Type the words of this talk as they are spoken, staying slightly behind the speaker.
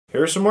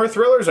Here are some more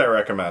thrillers I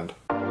recommend.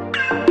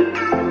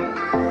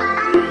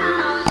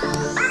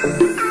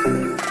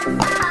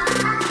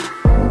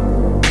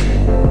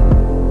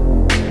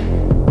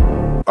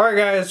 Alright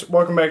guys,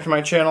 welcome back to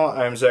my channel.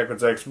 I'm Zach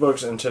with Zacks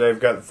Books, and today I've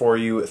got for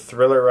you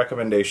thriller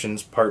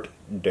recommendations part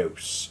 2.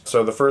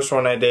 So the first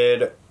one I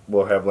did,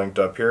 we'll have linked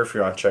up here if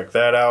you want to check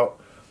that out.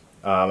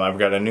 I've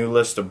got a new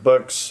list of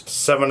books,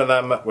 7 of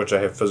them which I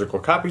have physical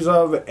copies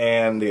of,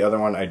 and the other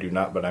one I do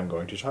not, but I'm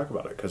going to talk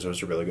about it because it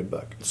was a really good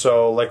book.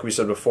 So like we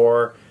said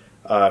before,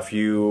 if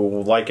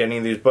you like any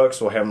of these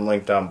books, we'll have them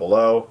linked down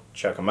below.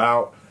 Check them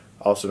out.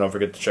 Also, don't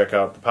forget to check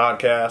out the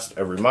podcast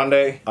every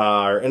Monday.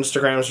 Our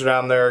Instagrams are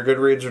down there,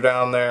 Goodreads are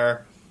down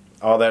there,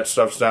 all that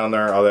stuff's down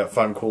there, all that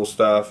fun, cool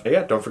stuff.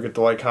 Yeah, don't forget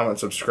to like, comment,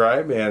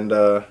 subscribe, and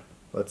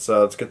let's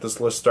get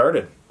this list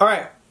started.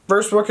 Alright,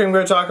 first book I'm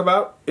going to talk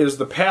about is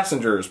The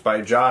Passengers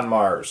by John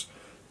Marrs.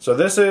 So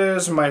this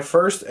is my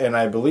first, and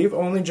I believe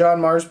only John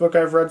Marrs book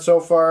I've read so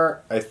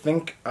far. I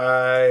think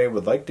I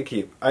would like to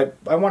keep... I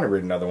want to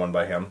read another one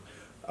by him.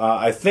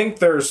 I think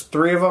there's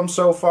 3 of them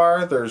so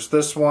far. There's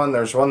this one,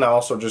 there's one that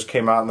also just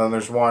came out, and then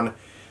there's one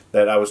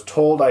that I was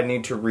told I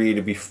need to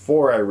read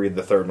before I read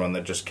the 3rd one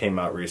that just came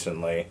out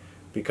recently,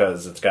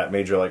 because it's got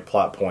major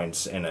plot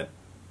points in it,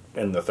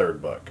 in the 3rd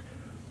book.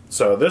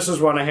 So this is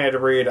one I had to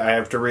read. I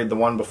have to read the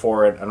one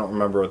before it. I don't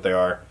remember what they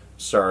are.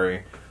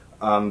 Sorry.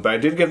 But I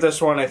did give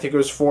this one, I think it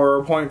was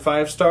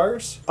 4.5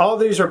 stars. All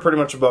these are pretty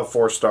much above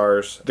 4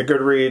 stars. The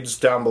Goodreads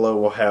down below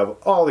will have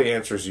all the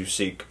answers you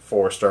seek,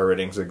 4-star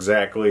ratings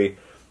exactly.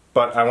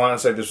 But I want to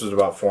say this was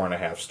about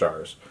 4.5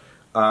 stars.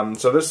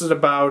 So this is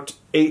about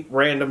 8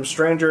 random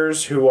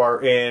strangers who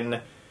are in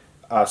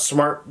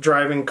smart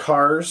driving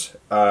cars.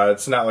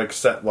 It's not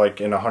set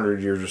in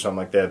 100 years or something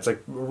like that.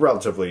 It's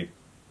relatively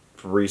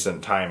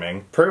recent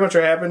timing. Pretty much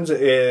what happens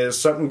is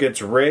something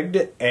gets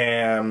rigged,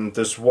 and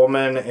this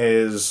woman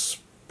is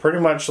pretty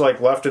much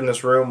left in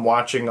this room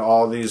watching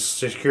all these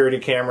security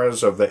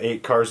cameras of the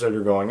 8 cars that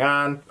are going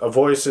on. A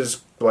voice is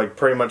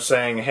pretty much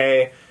saying,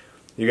 hey,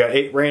 you got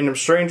 8 random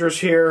strangers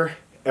here.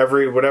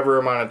 Every whatever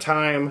amount of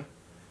time,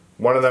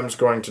 one of them's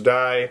going to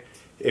die.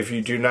 If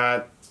you do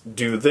not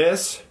do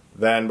this,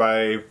 then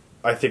by,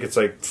 I think it's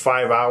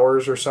 5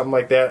 hours or something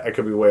like that. I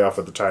could be way off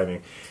with the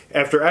timing.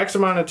 After X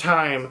amount of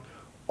time,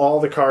 all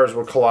the cars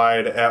will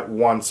collide at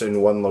once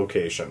in one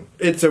location.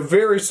 It's a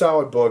very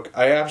solid book.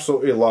 I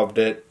absolutely loved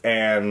it,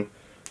 and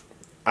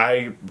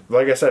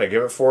like I said, I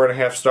give it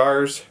 4.5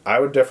 stars. I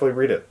would definitely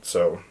read it.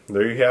 So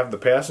there you have The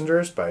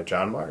Passengers by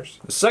John Marrs.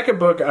 The second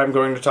book I'm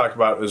going to talk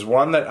about is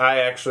one that I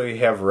actually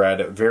have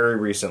read very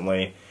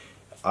recently,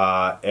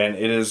 and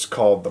it is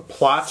called The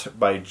Plot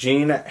by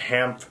Jean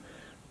Hamp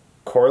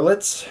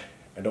Corlitz.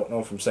 I don't know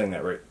if I'm saying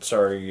that right.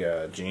 Sorry,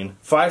 Jean.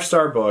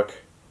 5-star book.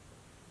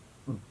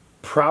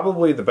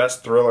 Probably the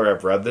best thriller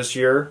I've read this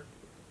year.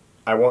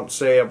 I won't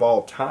say of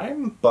all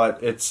time, but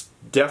it's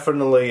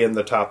definitely in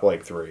the top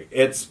 3.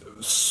 It's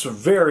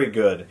very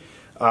good.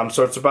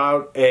 So it's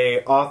about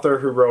a author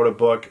who wrote a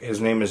book. His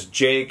name is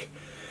Jake,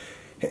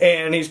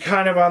 and he's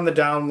kind of on the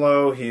down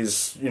low.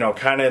 He's,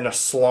 kind of in a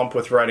slump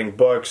with writing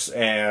books,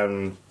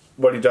 and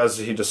what he does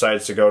is he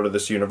decides to go to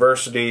this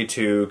university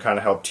to kind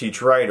of help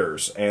teach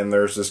writers. And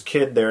there's this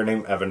kid there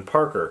named Evan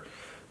Parker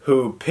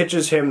who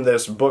pitches him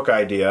this book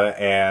idea,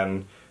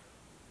 and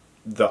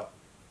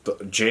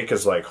Jake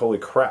is like, holy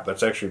crap,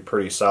 that's actually a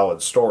pretty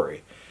solid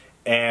story.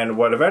 And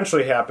what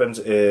eventually happens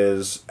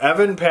is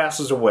Evan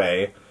passes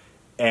away,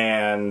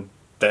 and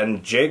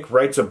then Jake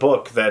writes a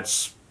book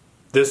that's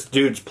this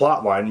dude's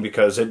plotline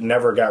because it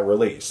never got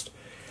released.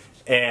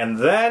 And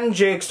then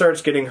Jake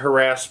starts getting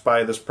harassed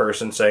by this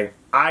person saying,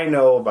 I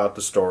know about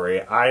the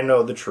story, I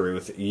know the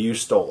truth, you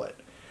stole it.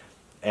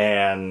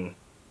 And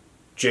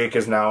Jake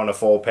is now in a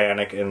full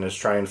panic and is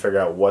trying to figure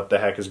out what the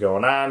heck is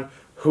going on,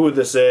 who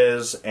this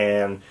is,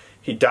 and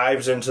he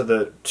dives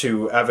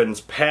into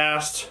Evan's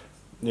past,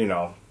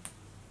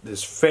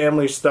 his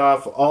family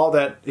stuff, all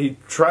that. He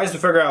tries to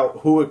figure out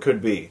who it could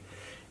be.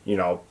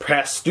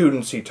 Past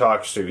students he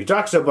talks to. He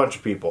talks to a bunch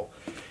of people.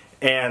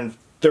 And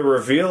the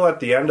reveal at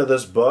the end of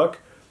this book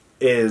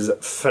is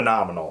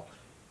phenomenal.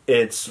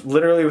 It's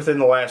literally within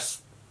the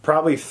last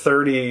probably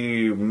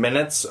 30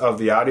 minutes of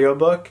the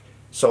audiobook.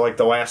 So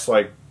the last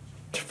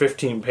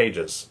 15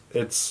 pages.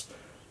 It's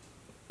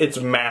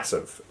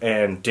massive.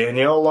 And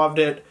Danielle loved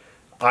it.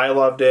 I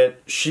loved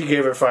it. She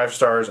gave it 5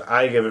 stars.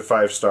 I gave it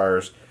 5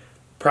 stars.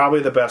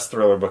 Probably the best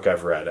thriller book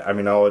I've read. I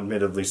mean, I'll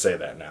admittedly say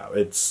that now.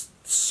 It's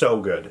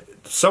so good.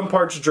 Some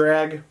parts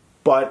drag,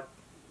 but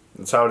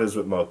that's how it is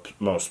with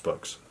most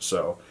books.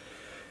 So,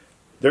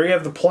 there you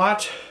have The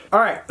Plot.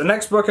 Alright, the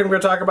next book I'm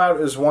going to talk about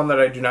is one that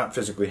I do not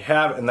physically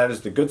have, and that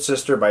is The Good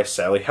Sister by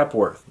Sally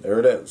Hepworth. There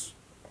it is.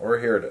 Or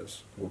here it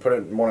is. We'll put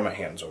it in one of my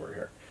hands over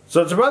here.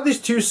 So it's about these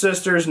 2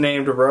 sisters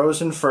named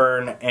Rose and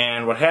Fern,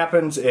 and what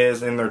happens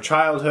is in their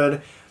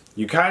childhood,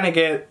 you kind of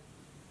get,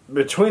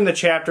 between the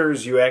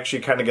chapters, you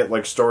actually kind of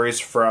get stories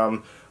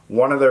from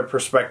one of their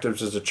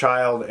perspectives as a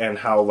child, and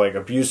how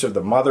abusive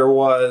the mother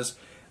was,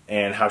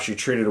 and how she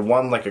treated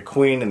one like a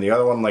queen and the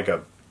other one like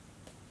a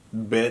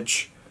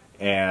bitch.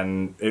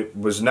 and it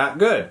was not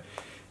good.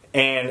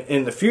 And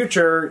in the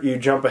future, you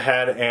jump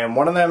ahead, and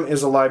one of them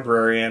is a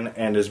librarian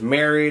and is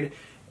married,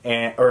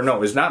 or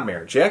no, is not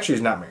married. She actually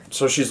is not married.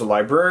 So she's a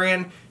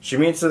librarian, she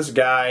meets this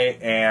guy,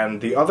 and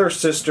the other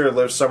sister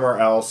lives somewhere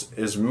else,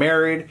 is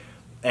married,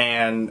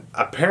 and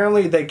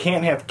apparently they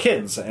can't have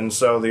kids. And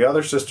so the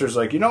other sister's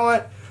like, you know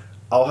what,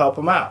 I'll help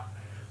them out.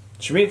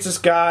 She meets this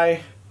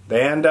guy,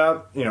 they end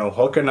up, you know,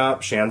 hooking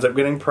up, she ends up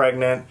getting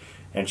pregnant,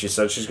 and she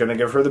said she's going to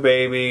give her the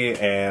baby,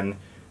 and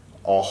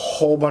a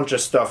whole bunch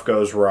of stuff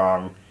goes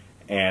wrong,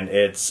 and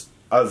it's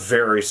a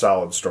very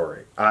solid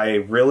story. I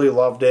really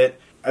loved it.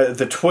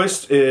 The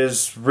twist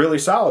is really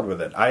solid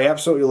with it. I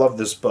absolutely love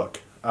this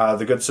book.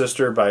 The Good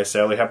Sister by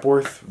Sally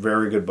Hepworth,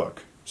 very good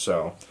book.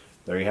 So,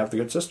 there you have The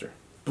Good Sister.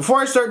 Before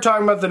I start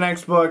talking about the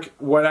next book,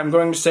 what I'm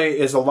going to say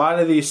is a lot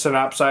of these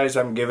synopses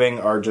I'm giving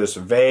are just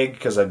vague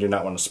because I do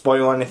not want to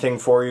spoil anything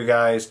for you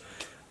guys.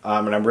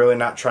 And I'm really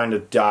not trying to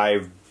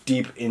dive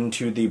deep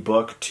into the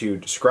book to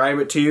describe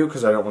it to you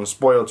because I don't want to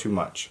spoil too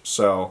much.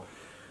 So,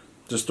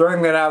 just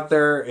throwing that out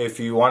there. If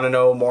you want to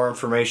know more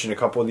information, a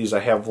couple of these I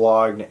have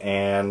vlogged,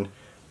 and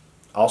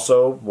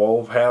also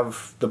we'll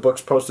have the books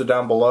posted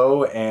down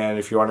below, and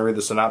if you want to read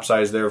the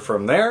synopsis there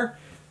from there,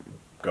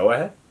 go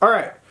ahead.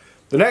 Alright,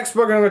 the next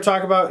book I'm going to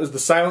talk about is The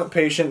Silent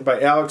Patient by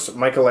Alex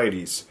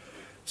Michaelides.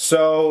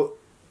 So,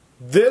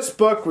 this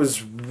book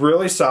was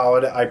really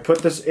solid. I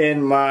put this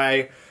in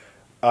my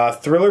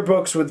thriller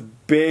books with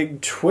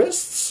big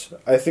twists.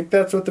 I think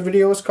that's what the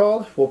video is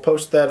called. We'll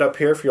post that up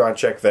here if you want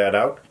to check that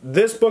out.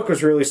 This book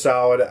was really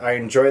solid. I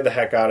enjoyed the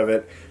heck out of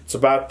it. It's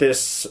about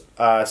this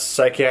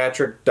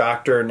psychiatric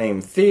doctor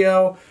named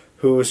Theo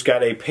who's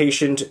got a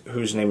patient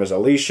whose name is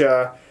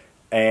Alicia,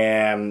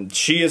 and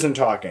she isn't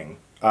talking.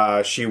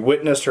 She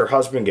witnessed her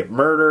husband get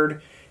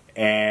murdered,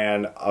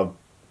 and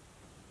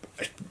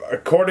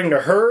according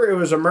to her, it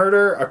was a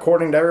murder.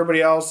 According to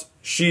everybody else,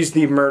 she's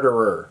the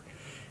murderer.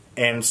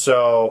 And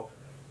so,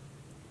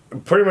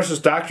 pretty much this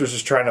doctor's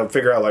just trying to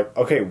figure out, like,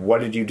 okay, what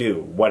did you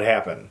do? What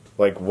happened?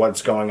 Like,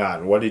 what's going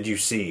on? What did you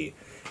see?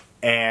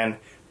 And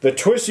the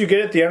twist you get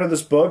at the end of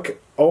this book,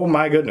 oh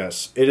my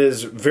goodness, it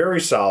is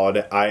very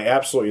solid. I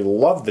absolutely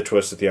love the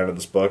twist at the end of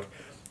this book,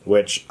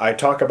 which I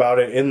talk about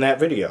it in that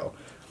video.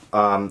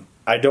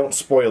 I don't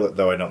spoil it,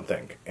 though, I don't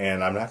think.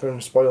 And I'm not going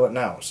to spoil it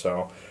now.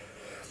 So,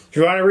 if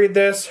you want to read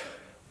this,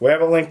 we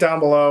have a link down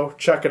below.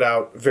 Check it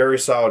out. Very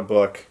solid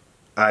book.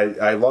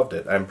 I loved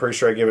it. I'm pretty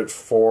sure I gave it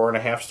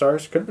 4.5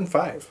 stars. Could have been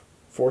 5.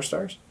 4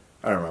 stars?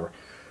 I don't remember.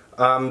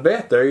 But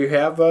yeah, there you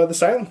have The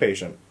Silent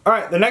Patient.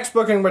 Alright, the next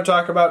book I'm going to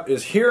talk about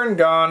is Here and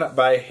Gone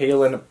by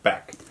Halen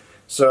Beck.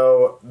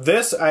 So,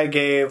 this I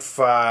gave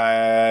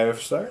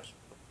 5 stars?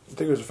 I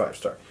think it was a 5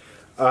 star.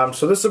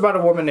 So this is about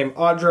a woman named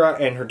Audra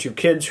and her 2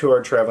 kids who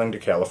are traveling to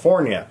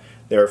California.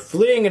 They're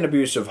fleeing an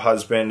abusive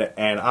husband,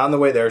 and on the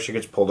way there she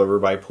gets pulled over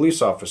by a police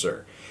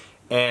officer.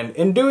 And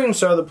in doing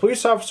so, the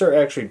police officer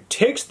actually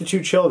takes the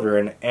 2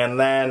 children, and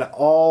then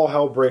all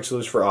hell breaks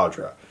loose for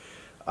Audra.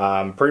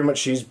 Pretty much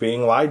she's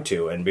being lied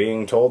to and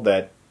being told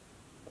that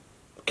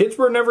kids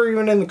were never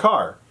even in the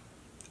car.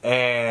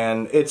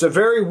 And it's a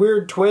very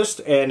weird twist,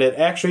 and it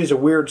actually is a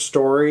weird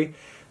story.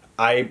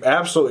 I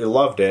absolutely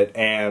loved it,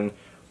 and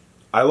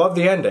I love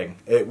the ending.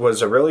 It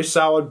was a really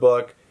solid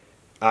book.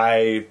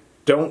 I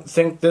don't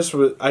think this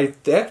was...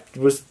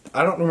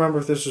 I don't remember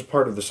if this was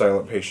part of the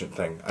Silent Patient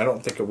thing. I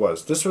don't think it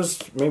was. This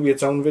was maybe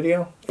its own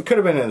video? It could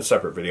have been in a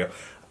separate video.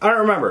 I don't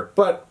remember.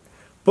 But,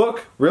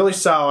 book, really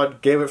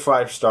solid. Gave it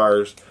 5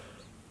 stars.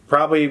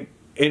 Probably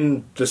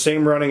in the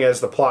same running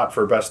as the plot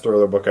for best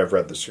thriller book I've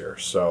read this year.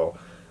 So,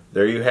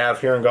 there you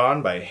have Here and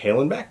Gone by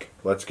Halen Beck.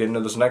 Let's get into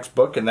this next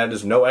book, and that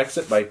is No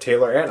Exit by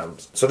Taylor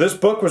Adams. So this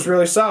book was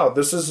really solid.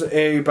 This is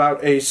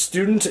about a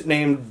student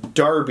named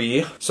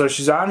Darby. So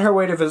she's on her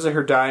way to visit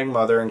her dying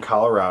mother in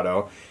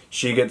Colorado.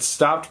 She gets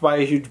stopped by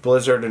a huge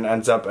blizzard and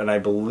ends up in, I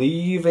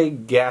believe, a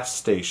gas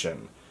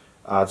station.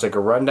 It's like a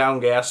rundown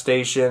gas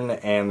station,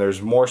 and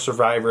there's more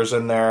survivors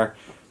in there.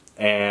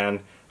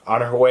 And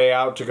on her way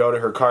out to go to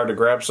her car to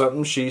grab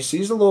something, she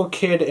sees a little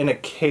kid in a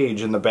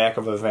cage in the back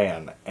of a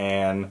van.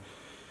 And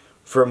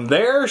from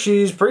there,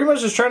 she's pretty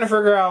much just trying to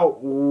figure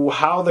out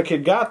how the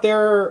kid got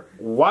there,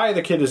 why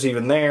the kid is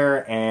even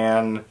there,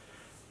 and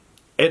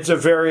it's a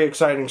very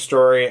exciting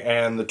story,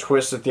 and the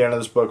twist at the end of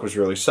this book was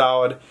really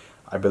solid.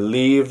 I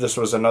believe this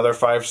was another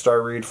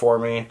 5-star read for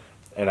me,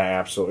 and I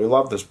absolutely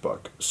love this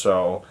book.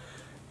 So,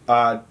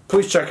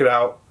 please check it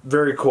out.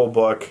 Very cool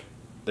book.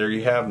 There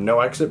you have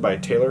No Exit by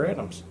Taylor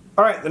Adams.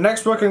 Alright, the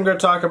next book I'm going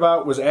to talk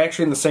about was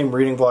actually in the same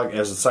reading vlog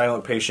as The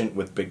Silent Patient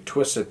with big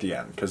twists at the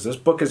end, because this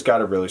book has got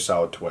a really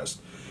solid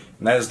twist.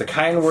 And that is The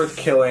Kind Worth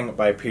Killing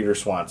by Peter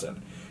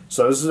Swanson.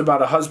 So this is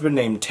about a husband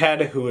named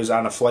Ted who is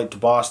on a flight to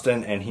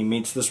Boston, and he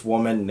meets this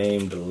woman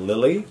named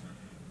Lily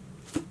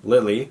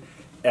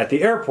at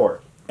the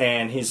airport.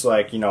 And he's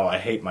like, you know, I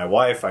hate my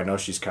wife, I know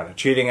she's kind of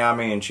cheating on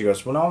me, and she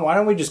goes, well, no, why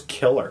don't we just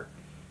kill her?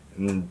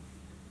 And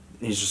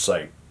he's just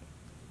like,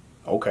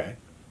 okay,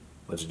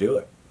 let's do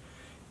it.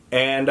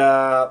 And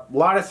a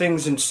lot of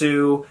things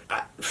ensue.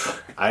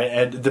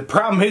 The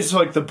problem is,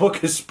 like, the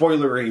book is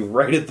spoilery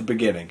right at the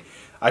beginning.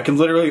 I can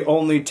literally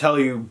only tell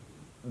you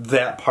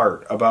that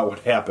part about what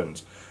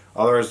happens.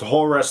 Otherwise, the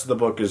whole rest of the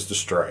book is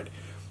destroyed.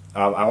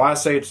 I want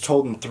to say it's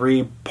told in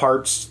 3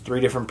 parts, 3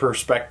 different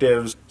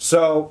perspectives.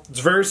 So, it's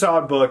a very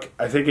solid book.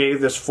 I think I gave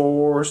this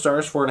 4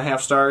 stars,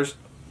 4.5 stars.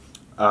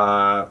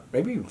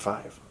 Maybe even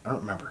 5. I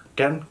don't remember.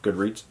 Again,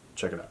 Goodreads.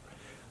 Check it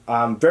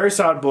out. Very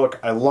solid book.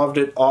 I loved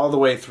it all the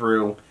way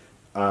through.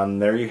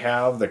 There you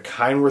have The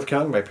Kind Worth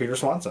Killing by Peter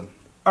Swanson.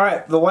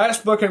 Alright, the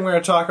last book I'm going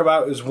to talk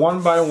about is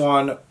One by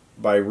One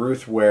by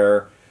Ruth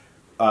Ware.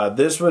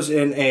 This was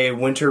in a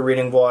winter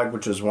reading vlog,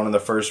 which was one of the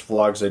first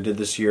vlogs I did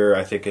this year.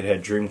 I think it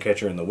had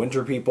Dreamcatcher and the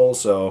Winter People,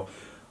 so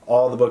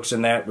all the books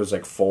in that was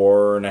like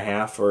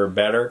 4.5 or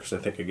better, because I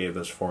think I gave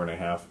this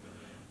 4.5.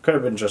 Could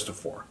have been just a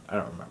 4. I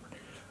don't remember.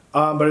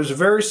 But it was a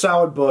very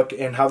solid book,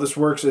 and how this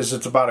works is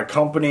it's about a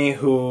company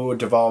who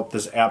developed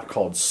this app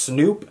called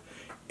Snoop,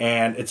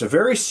 and it's a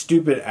very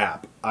stupid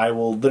app. I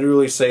will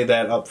literally say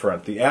that up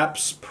front. The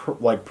app's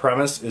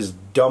premise is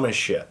dumb as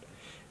shit.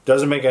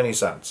 Doesn't make any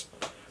sense.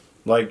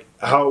 Like,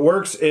 how it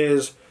works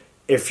is,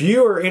 if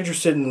you are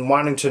interested in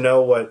wanting to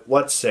know what,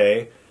 let's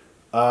say,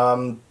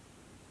 Alex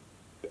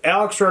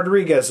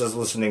Rodriguez is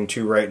listening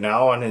to right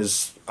now on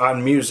his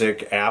On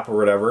Music app or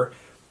whatever,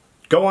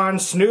 go on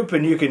Snoop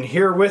and you can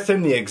hear with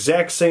him the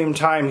exact same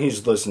time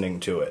he's listening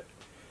to it.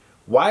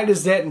 Why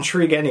does that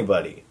intrigue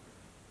anybody?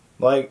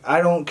 Like, I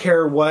don't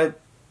care what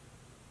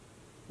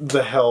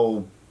the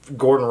hell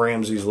Gordon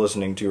Ramsay's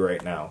listening to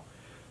right now.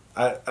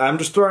 I'm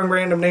just throwing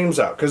random names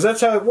out, because that's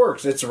how it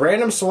works. It's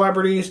random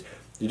celebrities.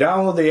 You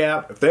download the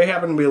app. If they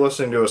happen to be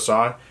listening to a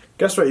song,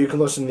 guess what? You can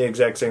listen to the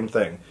exact same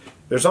thing.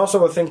 There's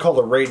also a thing called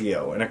a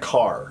radio in a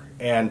car,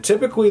 and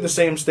typically the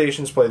same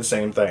stations play the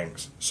same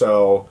things.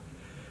 So,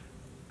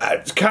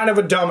 it's kind of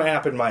a dumb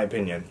app in my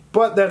opinion,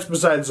 but that's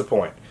besides the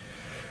point.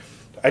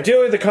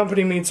 Ideally, the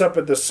company meets up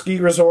at the ski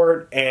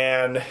resort,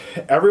 and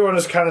everyone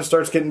just kind of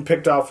starts getting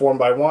picked off one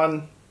by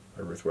one,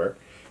 by Ruth Ware,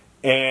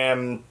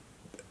 and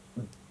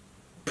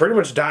pretty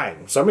much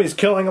dying. Somebody's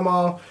killing them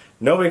all.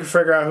 Nobody can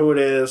figure out who it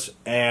is,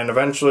 and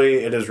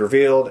eventually it is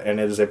revealed, and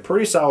it is a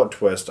pretty solid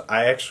twist.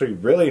 I actually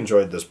really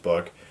enjoyed this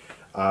book.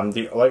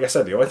 Like I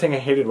said, the only thing I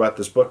hated about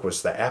this book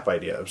was the app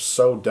idea. It was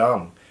so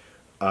dumb.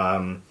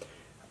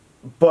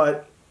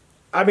 But,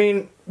 I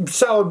mean,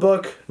 solid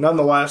book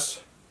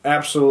nonetheless.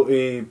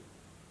 Absolutely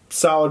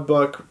solid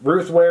book.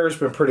 Ruth Ware has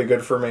been pretty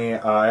good for me.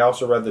 I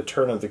also read The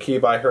Turn of the Key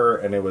by her,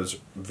 and it was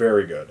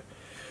very good.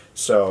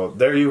 So,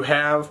 there you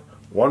have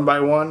One by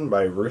One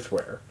by Ruth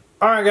Ware.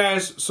 Alright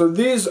guys, so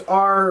these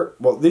are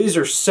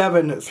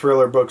 7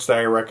 thriller books that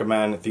I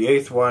recommend. The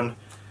 8th one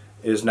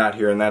is not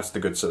here, and that's The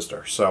Good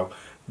Sister. So,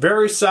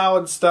 very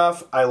solid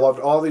stuff. I loved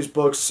all these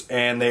books,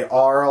 and they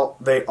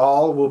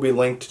all will be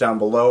linked down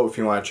below if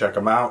you want to check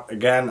them out.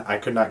 Again, I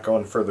could not go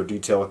in further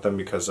detail with them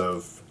because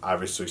of,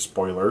 obviously,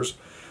 spoilers.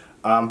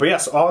 But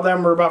yes, all of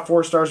them were about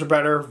 4 stars or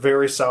better.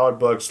 Very solid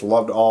books.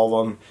 Loved all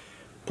of them.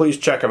 Please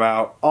check them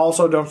out.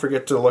 Also, don't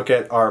forget to look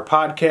at our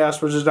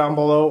podcast, which is down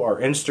below, our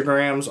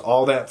Instagrams,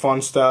 all that fun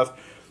stuff.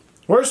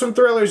 What are some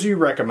thrillers you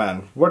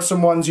recommend? What's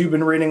some ones you've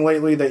been reading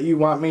lately that you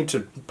want me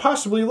to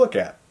possibly look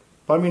at?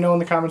 Let me know in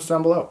the comments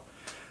down below.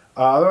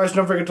 Otherwise,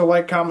 don't forget to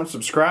like, comment,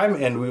 subscribe,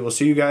 and we will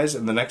see you guys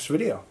in the next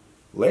video.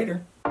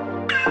 Later.